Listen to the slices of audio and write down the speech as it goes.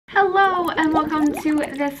Hello and welcome to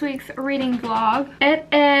this week's reading vlog. It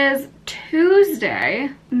is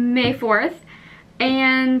Tuesday, May 4th,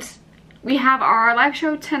 and we have our live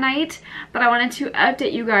show tonight, but I wanted to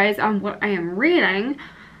update you guys on what I am reading.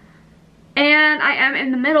 And I am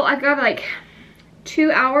in the middle. I've got like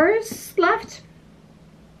 2 hours left.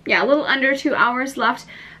 Yeah, a little under 2 hours left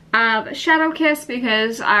of Shadow Kiss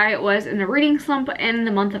because I was in a reading slump in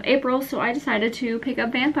the month of April, so I decided to pick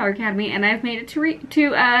up Vampire Academy, and I've made it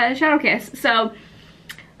to Shadow Kiss. So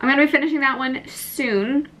I'm gonna be finishing that one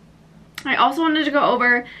soon. I also wanted to go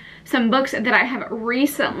over some books that I have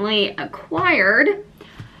recently acquired.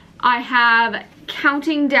 I have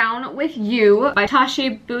Counting Down with You by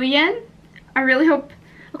Tashi Buyen. I really hope,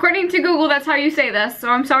 according to Google, that's how you say this, so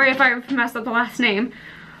I'm sorry if I messed up the last name.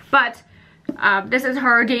 But this is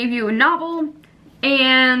her debut novel,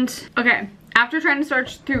 and okay, after trying to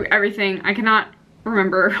search through everything, I cannot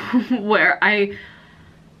remember where I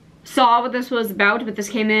saw what this was about, but this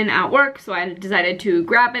came in at work, so I decided to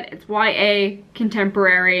grab it. It's YA,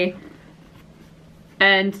 contemporary,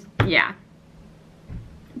 and yeah.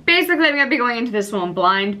 Basically, I'm gonna be going into this one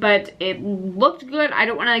blind, but it looked good. I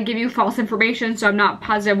don't want to give you false information, so I'm not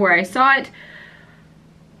positive where I saw it.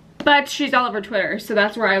 But she's all over Twitter, so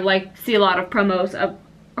that's where I see a lot of promos of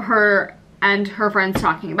her and her friends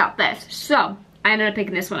talking about this. So I ended up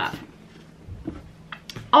picking this one up.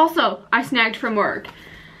 Also, I snagged from work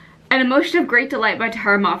An Emotion of Great Delight by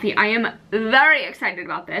Tara Mafi. I am very excited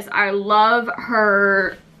about this. I love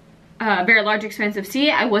her Very Large Expanse of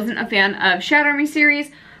Sea. I wasn't a fan of Shatter Me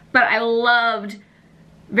series, but I loved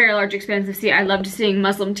Very Large Expanse of Sea. I loved seeing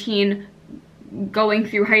Muslim teen going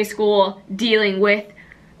through high school, dealing with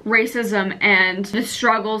racism and the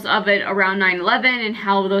struggles of it around 9/11 and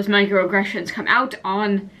how those microaggressions come out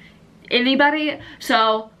on anybody.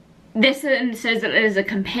 So this says that it is a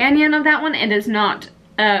companion of that one. It is not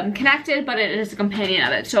connected, but it is a companion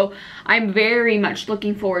of it. So I'm very much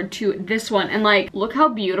looking forward to this one. And look how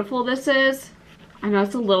beautiful this is. I know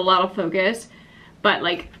it's a little out of focus, but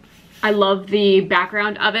I love the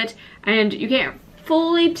background of it, and you can't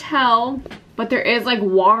fully tell, but there is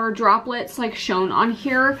water droplets shown on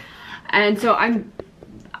here. And so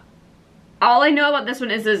all I know about this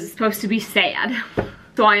one is it's supposed to be sad.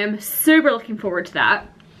 So I am super looking forward to that.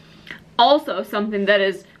 Also, something that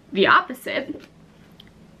is the opposite,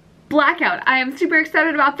 Blackout. I am super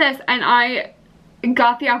excited about this, and I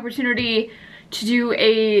got the opportunity to do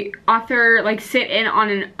a author, sit in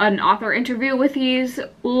on an author interview with these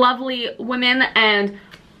lovely women, and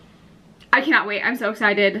I cannot wait. I'm so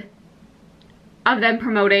excited of them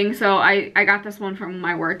promoting. So I got this one from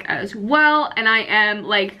my work as well, and I am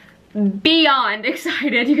beyond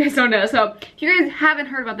excited. You guys don't know. So if you guys haven't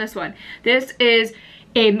heard about this one, this is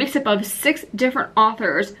a mix-up of 6 different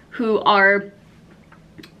authors who are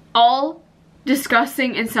all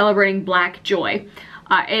discussing and celebrating Black joy.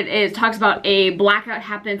 It talks about a blackout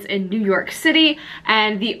happens in New York City,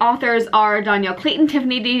 and the authors are Danielle Clayton,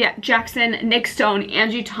 Tiffany D. Jackson, Nick Stone,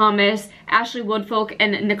 Angie Thomas, Ashley Woodfolk,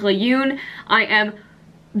 and Nicola Yoon. I am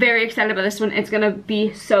very excited about this one. It's gonna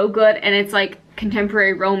be so good, and it's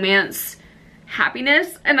contemporary romance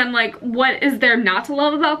happiness, and I'm what is there not to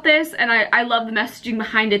love about this? And I love the messaging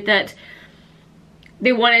behind it, that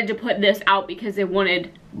they wanted to put this out because they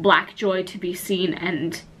wanted Black joy to be seen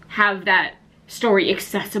and have that story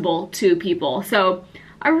accessible to people. So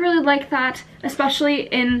I really like that, especially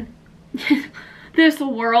in this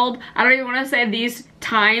world. I don't even want to say these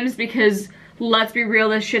times, because let's be real,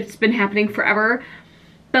 this shit's been happening forever.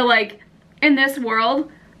 But in this world,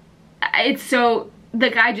 it's so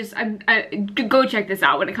go check this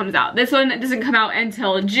out when it comes out. This one doesn't come out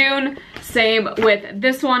until June. Same with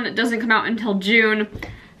this one, it doesn't come out until June.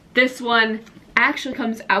 This one actually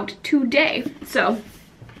comes out today. So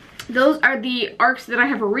those are the arcs that I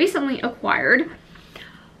have recently acquired.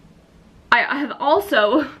 I have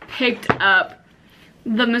also picked up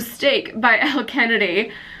The Mistake by Elle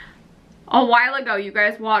Kennedy. A while ago, you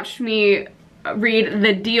guys watched me read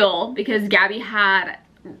The Deal because Gabby had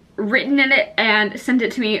written in it and sent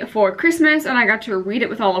it to me for Christmas, and I got to read it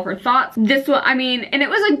with all of her thoughts. This one, and it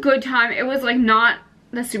was a good time. It was not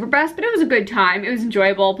the super best, but it was a good time. It was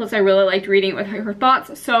enjoyable, plus I really liked reading it with her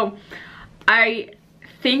thoughts. So I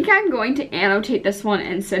think I'm going to annotate this one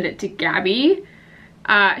and send it to Gabby.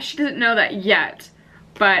 She doesn't know that yet,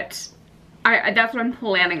 but that's what I'm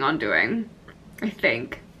planning on doing, I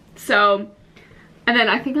think. So, and then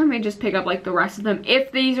I think I may just pick up the rest of them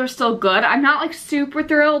if these are still good. I'm not super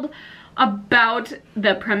thrilled about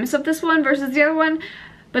the premise of this one versus the other one,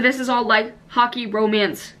 but this is all hockey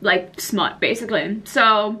romance smut basically.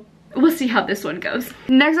 So we'll see how this one goes.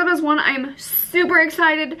 Next up is one I'm super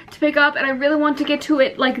excited to pick up, and I really want to get to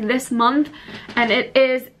it like this month, and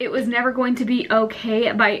It Was Never Going to Be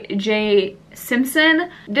Okay by J. Simpson.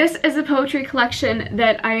 This is a poetry collection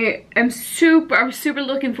that I was super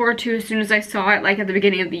looking forward to as soon as I saw it, like at the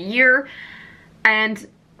beginning of the year, and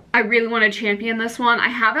I really want to champion this one. I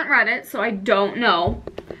haven't read it, so I don't know.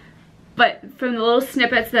 But from the little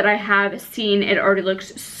snippets that I have seen, it already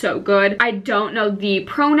looks so good. I don't know the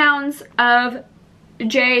pronouns of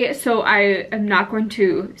Jay, so I am not going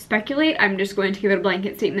to speculate. I'm just going to give it a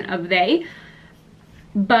blanket statement of they.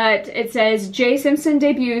 But it says, J. Simpson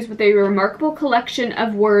debuts with a remarkable collection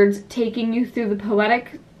of words taking you through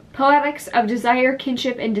the poetics of desire,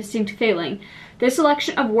 kinship, and distinct failing. This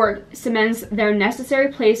selection of work cements their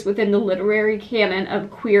necessary place within the literary canon of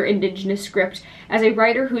queer indigenous script as a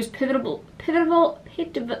writer whose pivotal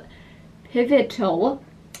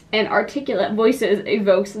and articulate voices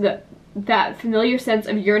evokes that familiar sense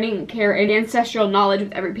of yearning, care, and ancestral knowledge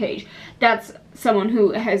with every page. That's someone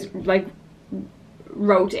who has like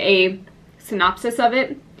wrote a synopsis of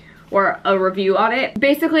it or a review on it.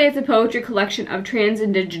 Basically, it's a poetry collection of trans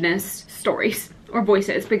indigenous stories or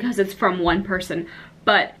voices because it's from one person.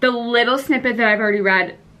 But the little snippet that I've already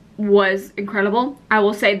read was incredible. I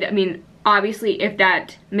will say that, I mean, obviously if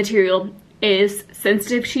that material is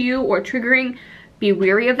sensitive to you or triggering, be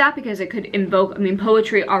wary of that because it could invoke, I mean,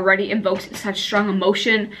 poetry already invokes such strong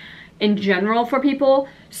emotion in general for people.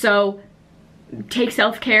 So take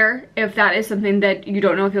self-care if that is something that you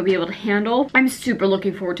don't know if you'll be able to handle. I'm super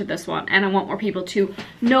looking forward to this one, and I want more people to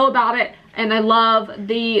know about it, and I love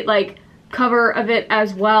the like cover of it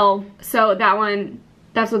as well. So that one,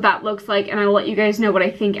 that's what that looks like, and I'll let you guys know what I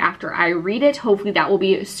think after I read it. Hopefully that will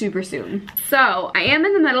be super soon. So I am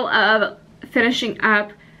in the middle of finishing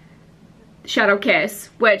up Shadow Kiss,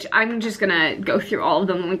 which I'm just gonna go through all of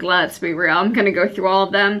them. Like, let's be real, I'm gonna go through all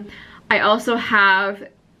of them. I also have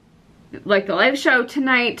like the live show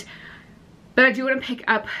tonight, but I do want to pick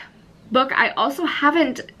up book. I also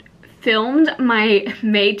haven't filmed my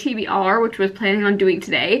May TBR, which I was planning on doing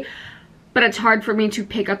today, but it's hard for me to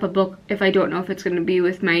pick up a book if I don't know if it's going to be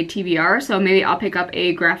with my TBR. So maybe I'll pick up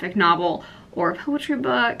a graphic novel or a poetry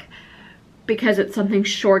book because it's something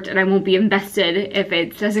short and I won't be invested if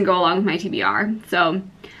it doesn't go along with my TBR. So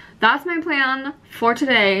that's my plan for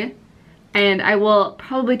today, and I will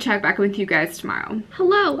probably check back with you guys tomorrow.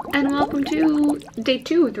 Hello and welcome to day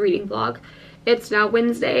 2 of the reading vlog. It's now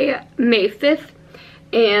Wednesday, May 5th,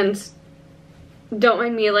 and don't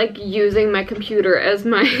mind me like using my computer as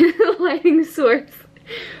my lighting source,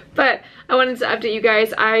 but I wanted to update you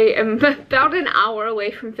guys. I am about an hour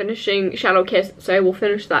away from finishing Shadow Kiss, so I will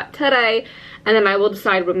finish that today, and then I will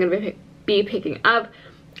decide what I'm going to be picking up.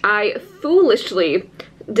 I foolishly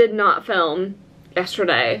did not film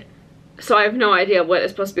yesterday, so I have no idea what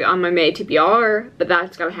is supposed to be on my May TBR, but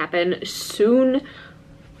that's going to happen soon.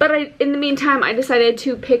 But in the meantime, I decided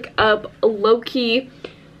to pick up Loki,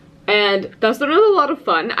 and that's been a lot of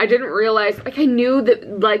fun. I didn't realize, like, I knew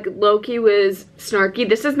that like Loki was snarky.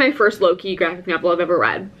 This is my first Loki graphic novel I've ever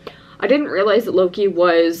read. I didn't realize that Loki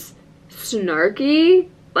was snarky,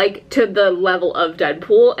 like to the level of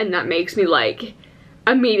Deadpool, and that makes me like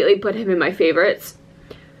immediately put him in my favorites.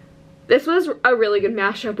 This was a really good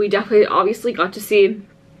mashup. We definitely obviously got to see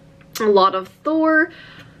a lot of Thor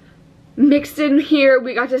mixed in here.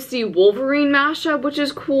 We got to see Wolverine mashup, which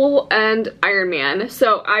is cool, and Iron Man.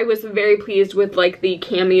 So I was very pleased with like the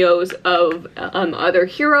cameos of other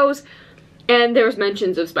heroes, and there was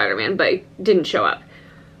mentions of Spider-Man, but it didn't show up.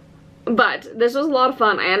 But this was a lot of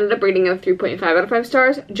fun. I ended up rating it a 3.5 out of 5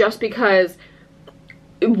 stars just because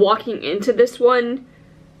walking into this one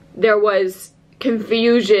there was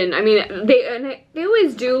confusion. I mean, they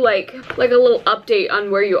always do like a little update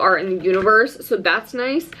on where you are in the universe, so that's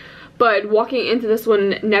nice. But walking into this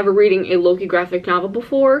one, never reading a Loki graphic novel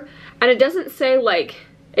before, and it doesn't say like,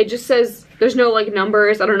 it just says, there's no like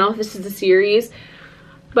numbers. I don't know if this is a series,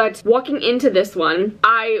 but walking into this one,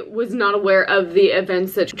 I was not aware of the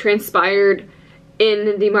events that transpired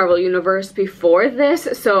in the Marvel Universe before this,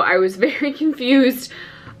 so I was very confused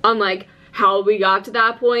on like how we got to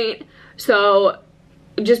that point. So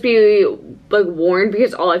just be like warned,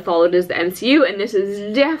 because all I followed is the MCU, and this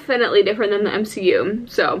is definitely different than the MCU.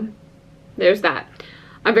 So there's that.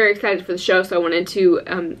 I'm very excited for the show, so I wanted to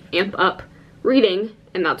amp up reading,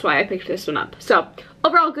 and that's why I picked this one up. So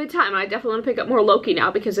overall, good time. I definitely want to pick up more Loki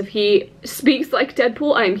now, because if he speaks like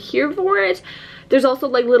Deadpool, I'm here for it. There's also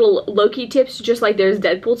like little Loki tips, just like there's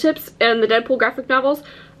Deadpool tips in the Deadpool graphic novels.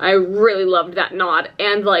 I really loved that nod,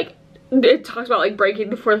 and like it talks about like breaking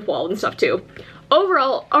the fourth wall and stuff too.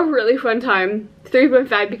 overall, a really fun time.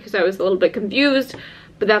 3.5 because I was a little bit confused,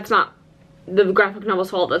 but that's not the graphic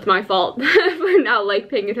novel's fault, that's my fault for not like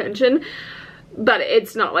paying attention. But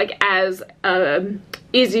it's not like as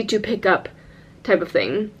easy to pick up type of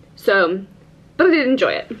thing. So, but I did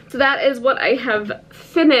enjoy it. So that is what I have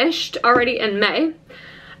finished already in May.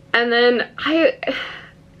 And then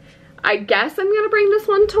I guess I'm gonna bring this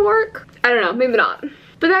one to work. I don't know, maybe not.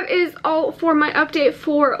 But that is all for my update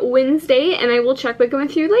for Wednesday, and I will check back in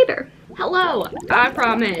with you later. Hello, I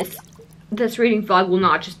promise this reading vlog will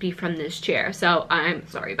not just be from this chair, so I'm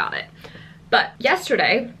sorry about it. But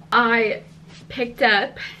yesterday, I picked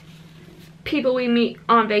up People We Meet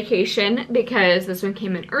on Vacation because this one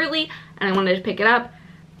came in early and I wanted to pick it up,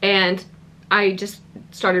 and I just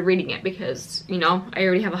started reading it because, you know, I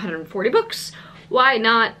already have 140 books. Why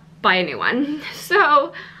not buy a new one?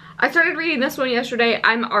 So I started reading this one yesterday.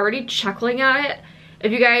 I'm already chuckling at it.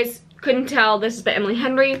 If you guys couldn't tell, this is by Emily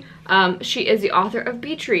Henry. She is the author of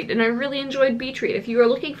Beach Read, and I really enjoyed Beach Read. If you are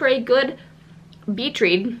looking for a good beach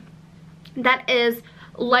read that is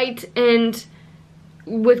light and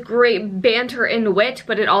with great banter and wit,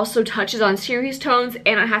 but it also touches on serious tones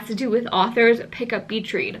and it has to do with authors, pick up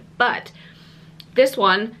Beach Read. But this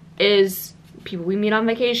one is People We Meet on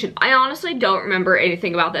Vacation. I honestly don't remember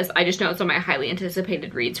anything about this. I just know it's one of my highly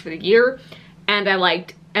anticipated reads for the year, and I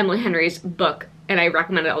liked Emily Henry's book and I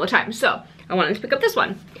recommend it all the time. So I wanted to pick up this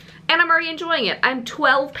one, and I'm already enjoying it. I'm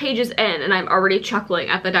 12 pages in and I'm already chuckling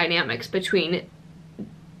at the dynamics between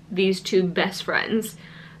these two best friends.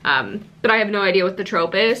 But I have no idea what the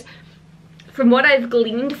trope is. From what I've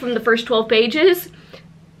gleaned from the first 12 pages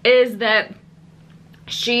is that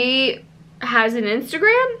she has an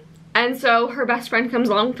Instagram, and so her best friend comes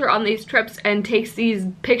along with her on these trips and takes these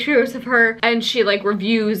pictures of her, and she like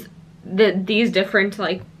reviews these different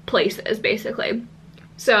like places basically.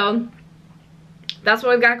 So that's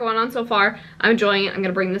what I've got going on so far. I'm enjoying it. I'm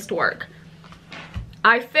gonna bring this to work.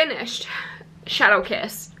 I finished Shadow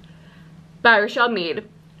Kiss by Rochelle Mead.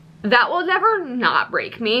 That Will Never Not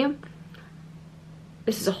Break Me.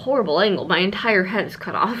 This is a horrible angle. My entire head is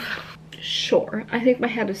cut off. Sure, I think my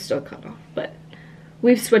head is still cut off, but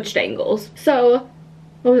we've switched angles. So,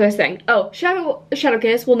 what was I saying? Oh, Shadow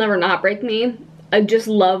Kiss Will Never Not Break Me. I just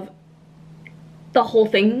love the whole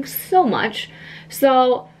thing so much.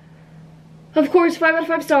 So, of course, 5 out of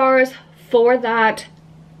 5 stars for that.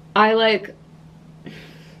 I like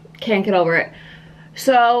can't get over it.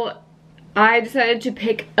 So I decided to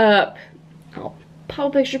pick up, I'll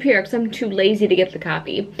pop a picture up here because I'm too lazy to get the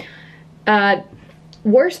copy.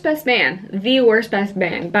 Worst Best Man, The Worst Best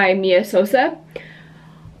Man by Mia Sosa.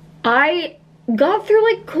 I got through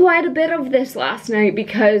like quite a bit of this last night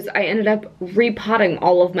because I ended up repotting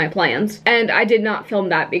all of my plants. And I did not film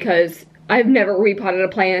that because I've never repotted a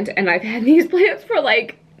plant, and I've had these plants for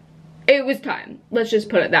like, it was time. Let's just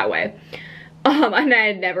put it that way. And I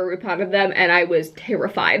had never repotted them and I was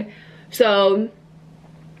terrified. So,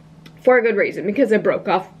 for a good reason, because I broke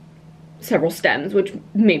off several stems, which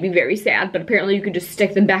made me very sad, but apparently you could just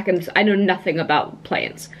stick them back in, I know nothing about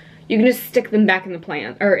plants. You can just stick them back in the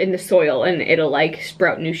plant, or in the soil, and it'll like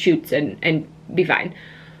sprout new shoots and be fine.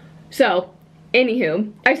 So,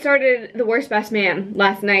 anywho, I started The Worst Best Man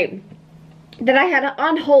last night that I had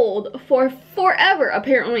on hold for forever,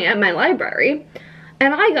 apparently, at my library.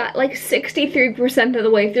 And I got like 63% of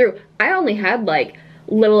the way through. I only had like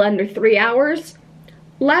little under 3 hours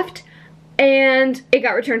left, and it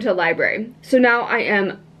got returned to the library. So now I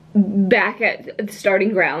am back at the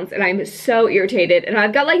starting grounds, and I'm so irritated. And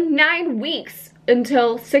I've got like 9 weeks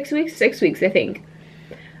until 6 weeks I think,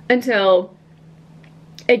 until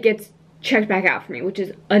it gets checked back out for me, which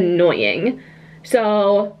is annoying.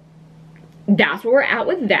 So that's where we're at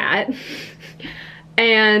with that.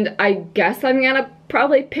 And I guess I'm gonna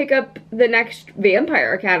probably pick up the next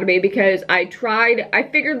Vampire Academy because I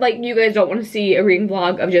figured like you guys don't want to see a reading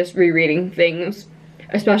vlog of just rereading things,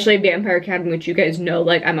 especially Vampire Academy, which you guys know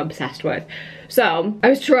like I'm obsessed with. So I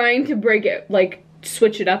was trying to break it, like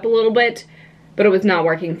switch it up a little bit, but it was not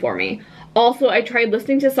working for me. Also, I tried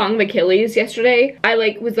listening to Song of Achilles yesterday.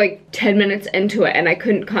 I was 10 minutes into it and I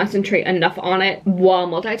couldn't concentrate enough on it while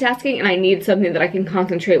multitasking, and I need something that I can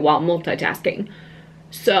concentrate while multitasking.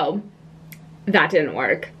 So that didn't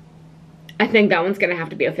work. I think that one's gonna have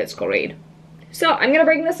to be a physical read. So I'm gonna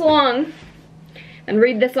bring this along and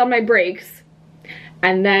read this on my breaks,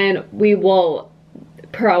 and then we will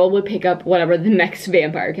probably pick up whatever the next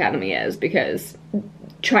Vampire Academy is, because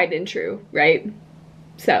tried and true, right?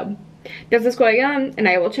 So that's what's going on, and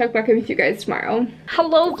I will check back in with you guys tomorrow.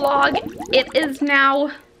 Hello vlog, it is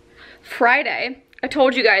now Friday. I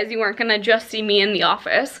told you guys you weren't gonna just see me in the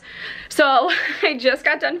office. So I just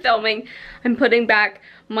got done filming. I'm putting back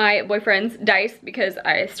my boyfriend's dice because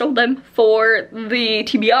I stole them for the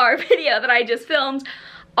TBR video that I just filmed.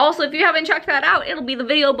 Also, if you haven't checked that out, it'll be the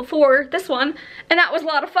video before this one. And that was a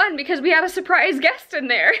lot of fun because we had a surprise guest in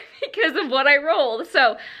there because of what I rolled.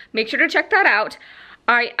 So make sure to check that out.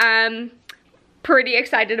 I am pretty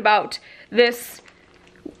excited about this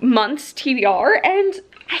month's TBR, and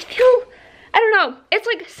I feel, I don't know, it's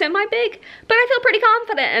like semi-big, but I feel pretty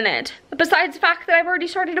confident in it. Besides the fact that I've already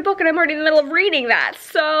started a book and I'm already in the middle of reading that.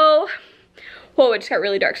 So, whoa, it just got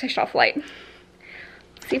really dark, so I shut off the light.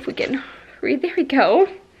 Let's see if we can read. There we go.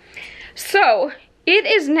 So, it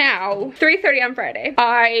is now 3:30 on Friday.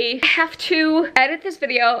 I have to edit this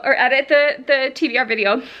video, or edit the TBR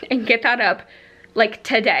video and get that up like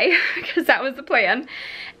today, because that was the plan.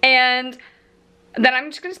 And then I'm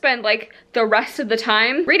just gonna spend like the rest of the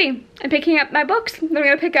time reading and picking up my books that I'm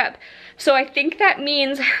gonna pick up. So I think that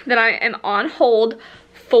means that I am on hold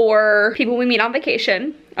for people we meet on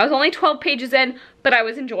vacation. I was only 12 pages in, but I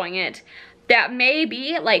was enjoying it. That may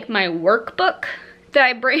be like my workbook that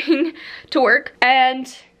I bring to work,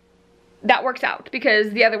 and that works out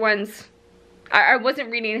because the other ones, I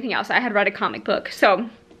wasn't reading anything else. I had read a comic book. So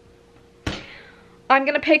I'm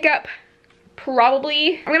gonna pick up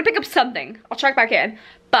I'm gonna pick up something. I'll check back in.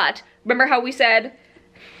 But remember how we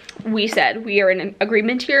are in an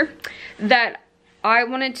agreement here that I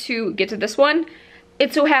wanted to get to this one.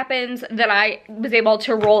 It so happens that I was able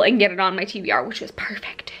to roll and get it on my TBR, which is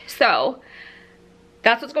perfect. So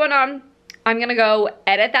that's what's going on. I'm gonna go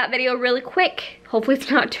edit that video really quick. Hopefully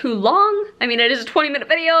it's not too long. I mean, it is a 20-minute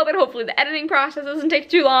video, but hopefully the editing process doesn't take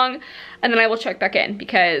too long. And then I will check back in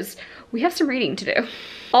because we have some reading to do.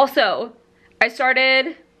 Also, I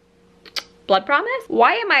started Blood Promise.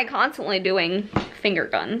 Why am I constantly doing finger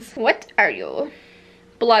guns? What are you?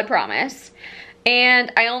 Blood Promise.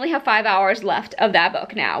 And I only have 5 hours left of that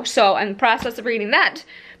book now. So I'm in the process of reading that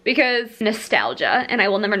because nostalgia, and I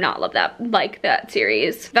will never not love that, like that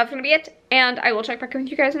series. That's gonna be it, and I will check back in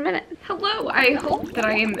with you guys in a minute. Hello, I hope that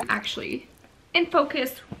I am actually in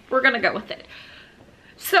focus. We're gonna go with it.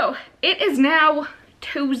 So it is now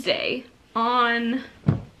Tuesday on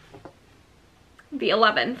the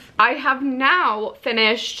 11th. I have now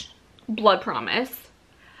finished Blood Promise.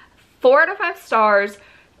 4 out of 5 stars,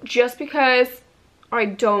 just because I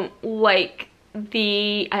don't like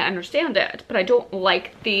I understand it, but I don't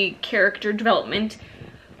like the character development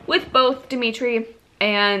with both Dimitri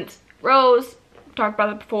and Rose. I've talked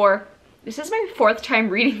about it before. This is my 4th time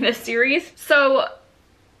reading this series, so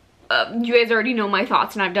you guys already know my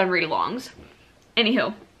thoughts, and I've done read-alongs.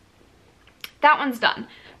 Anywho, that one's done.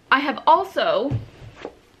 I have also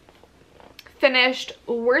finished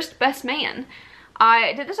Worst Best Man.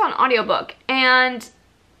 I did this on audiobook, and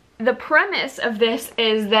the premise of this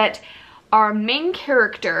is that our main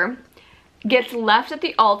character gets left at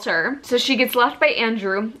the altar. So she gets left by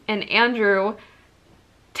Andrew, and Andrew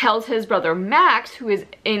tells his brother Max, who is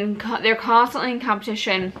they're constantly in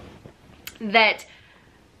competition, that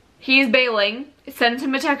he's bailing, sends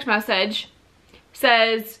him a text message,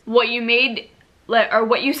 says, what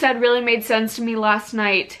you said really made sense to me last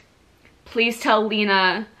night. Please tell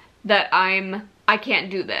Lena that I can't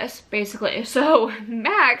do this, basically. So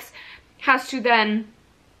Max has to then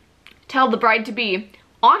tell the bride-to-be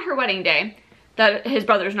on her wedding day that his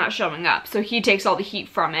brother's not showing up. So he takes all the heat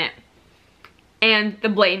from it and the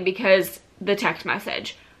blame because the text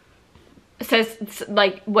message says,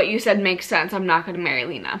 like, what you said makes sense. I'm not going to marry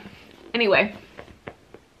Lena. Anyway,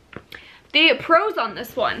 the pros on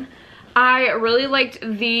this one. I really liked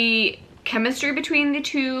the chemistry between the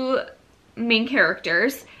two main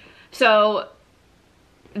characters. So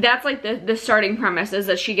that's like the starting premise, is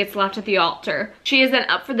that she gets left at the altar. She is then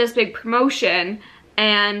up for this big promotion,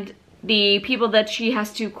 and the people that she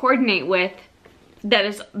has to coordinate with that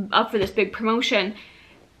is up for this big promotion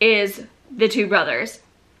is the two brothers.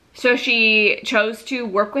 So she chose to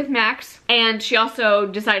work with Max, and she also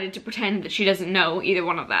decided to pretend that she doesn't know either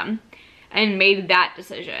one of them and made that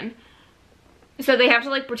decision. So they have to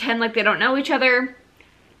like pretend like they don't know each other,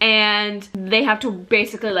 and they have to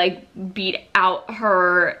basically like beat out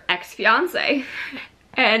her ex-fiance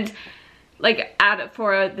and like add it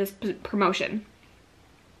for this promotion.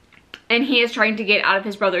 And he is trying to get out of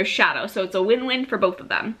his brother's shadow, so it's a win-win for both of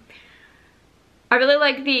them. I really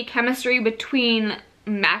like the chemistry between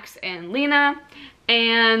Max and Lena,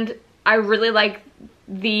 and I really like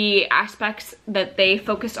the aspects that they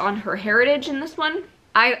focused on her heritage in this one.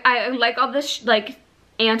 I like all this like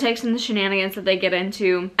antics and the shenanigans that they get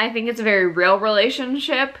into. I think it's a very real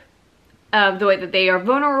relationship of the way that they are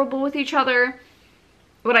vulnerable with each other,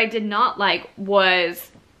 what I did not like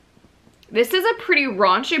was, this is a pretty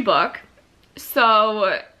raunchy book.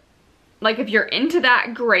 So, like, if you're into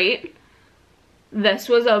that, great. This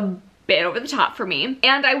was a bit over the top for me.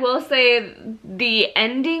 And I will say the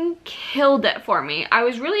ending killed it for me. I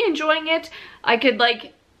was really enjoying it. I could,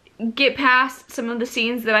 like, get past some of the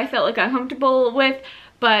scenes that I felt like uncomfortable with,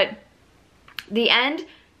 but the end,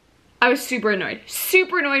 I was super annoyed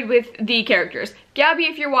with the characters. Gabby,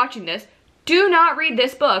 if you're watching this, do not read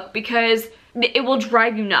this book because it will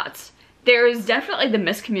drive you nuts. There is definitely the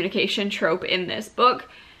miscommunication trope in this book,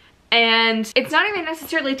 and it's not even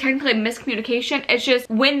necessarily technically miscommunication, it's just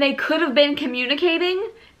when they could have been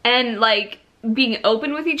communicating and like being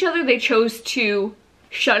open with each other, they chose to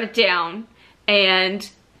shut it down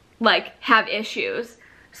and like have issues.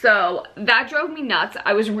 So that drove me nuts.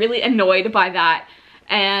 I was really annoyed by that,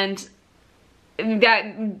 and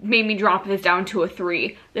that made me drop this down to a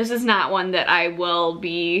 3. This is not one that I will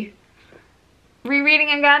be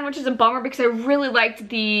rereading again, which is a bummer because I really liked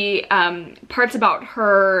the parts about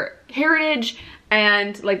her heritage,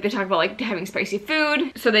 and like they talk about like having spicy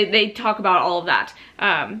food. So they talk about all of that,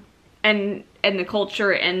 and the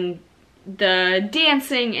culture and the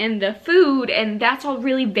dancing and the food, and that's all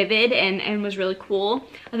really vivid and was really cool.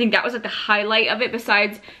 I think that was like the highlight of it.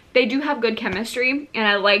 Besides, they do have good chemistry and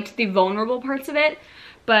I liked the vulnerable parts of it.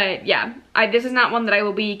 But yeah, this is not one that I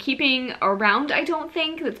will be keeping around, I don't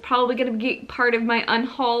think. That's probably gonna be part of my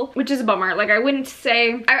unhaul, which is a bummer. Like, I wouldn't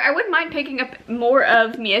say, I wouldn't mind picking up more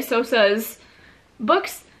of Mia Sosa's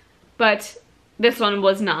books, but this one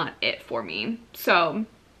was not it for me. So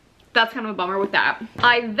that's kind of a bummer with that.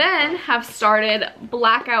 I then have started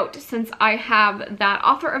Blackout since I have that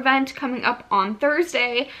author event coming up on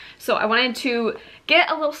Thursday. So I wanted to get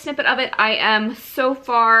a little snippet of it. I am so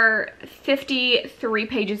far 53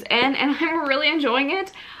 pages in and I'm really enjoying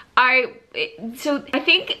it. So I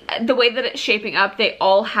think the way that it's shaping up, they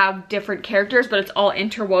all have different characters, but it's all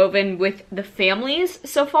interwoven with the families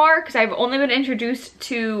so far, because I've only been introduced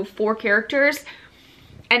to 4 characters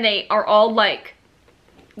and they are all like,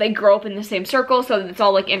 they grow up in the same circle, so it's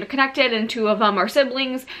all like interconnected, and 2 of them are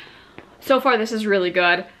siblings. So far this is really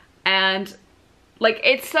good, and like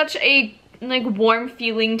it's such a like warm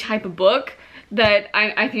feeling type of book that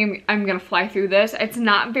I think I'm gonna fly through this. It's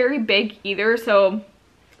not very big either, so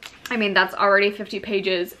I mean that's already 50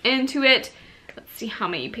 pages into it. Let's see how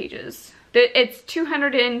many pages. It's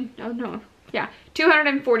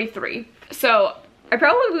 243. So I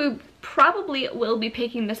probably will be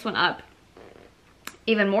picking this one up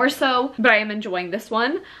even more so, but I am enjoying this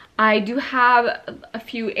one. I do have a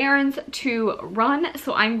few errands to run,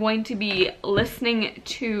 so I'm going to be listening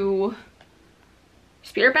to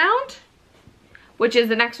Spiritbound, which is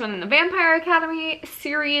the next one in the Vampire Academy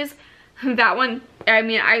series. That one, I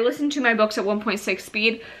mean, I listen to my books at 1.6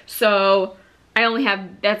 speed, so I only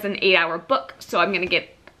have, that's an 8-hour book, so I'm gonna get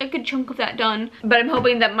a good chunk of that done. But I'm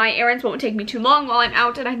hoping that my errands won't take me too long while I'm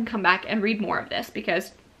out and I can come back and read more of this,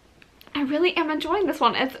 because I really am enjoying this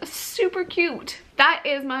one. It's super cute. That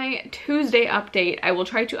is my Tuesday update. I will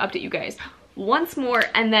try to update you guys once more,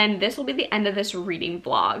 and then this will be the end of this reading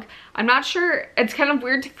vlog. I'm not sure, it's kind of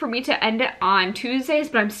weird for me to end it on Tuesdays,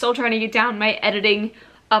 but I'm still trying to get down my editing,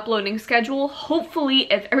 uploading schedule.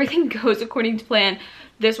 Hopefully, if everything goes according to plan,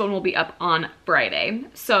 this one will be up on Friday.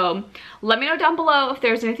 So let me know down below if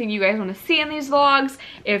there's anything you guys want to see in these vlogs,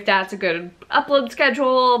 if that's a good upload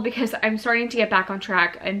schedule, because I'm starting to get back on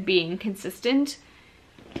track and being consistent.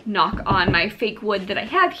 Knock on my fake wood that I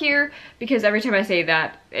have here, because every time I say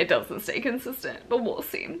that, it doesn't stay consistent, but we'll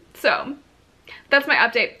see. So that's my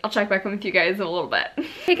update. I'll check back in with you guys in a little bit.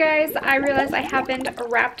 Hey guys, I realized I haven't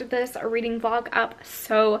wrapped this reading vlog up,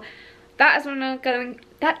 so that is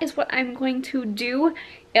what I'm going to do.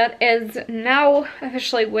 It is now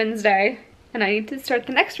officially Wednesday, and I need to start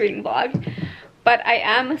the next reading vlog. But I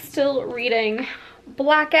am still reading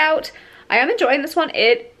Blackout. I am enjoying this one.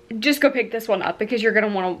 Just go pick this one up because you're gonna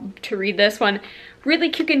want to read this one. Really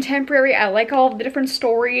cute contemporary. I like all of the different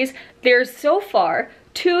stories. There's so far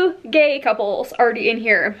 2 gay couples already in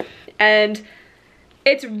here, and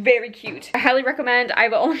it's very cute. I highly recommend.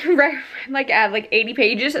 I've only read like 80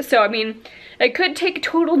 pages, so I mean, it could take a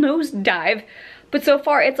total nosedive, but so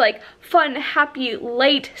far it's like fun, happy,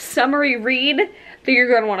 light, summery read that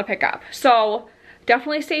you're gonna want to pick up. So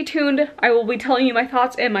definitely stay tuned. I will be telling you my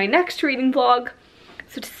thoughts in my next reading vlog,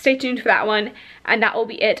 so stay tuned for that one. And that will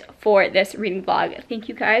be it for this reading vlog. Thank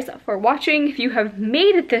you guys for watching. If you have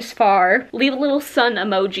made it this far, leave a little sun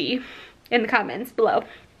emoji in the comments below.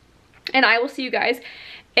 And I will see you guys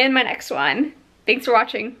in my next one. Thanks for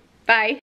watching. Bye.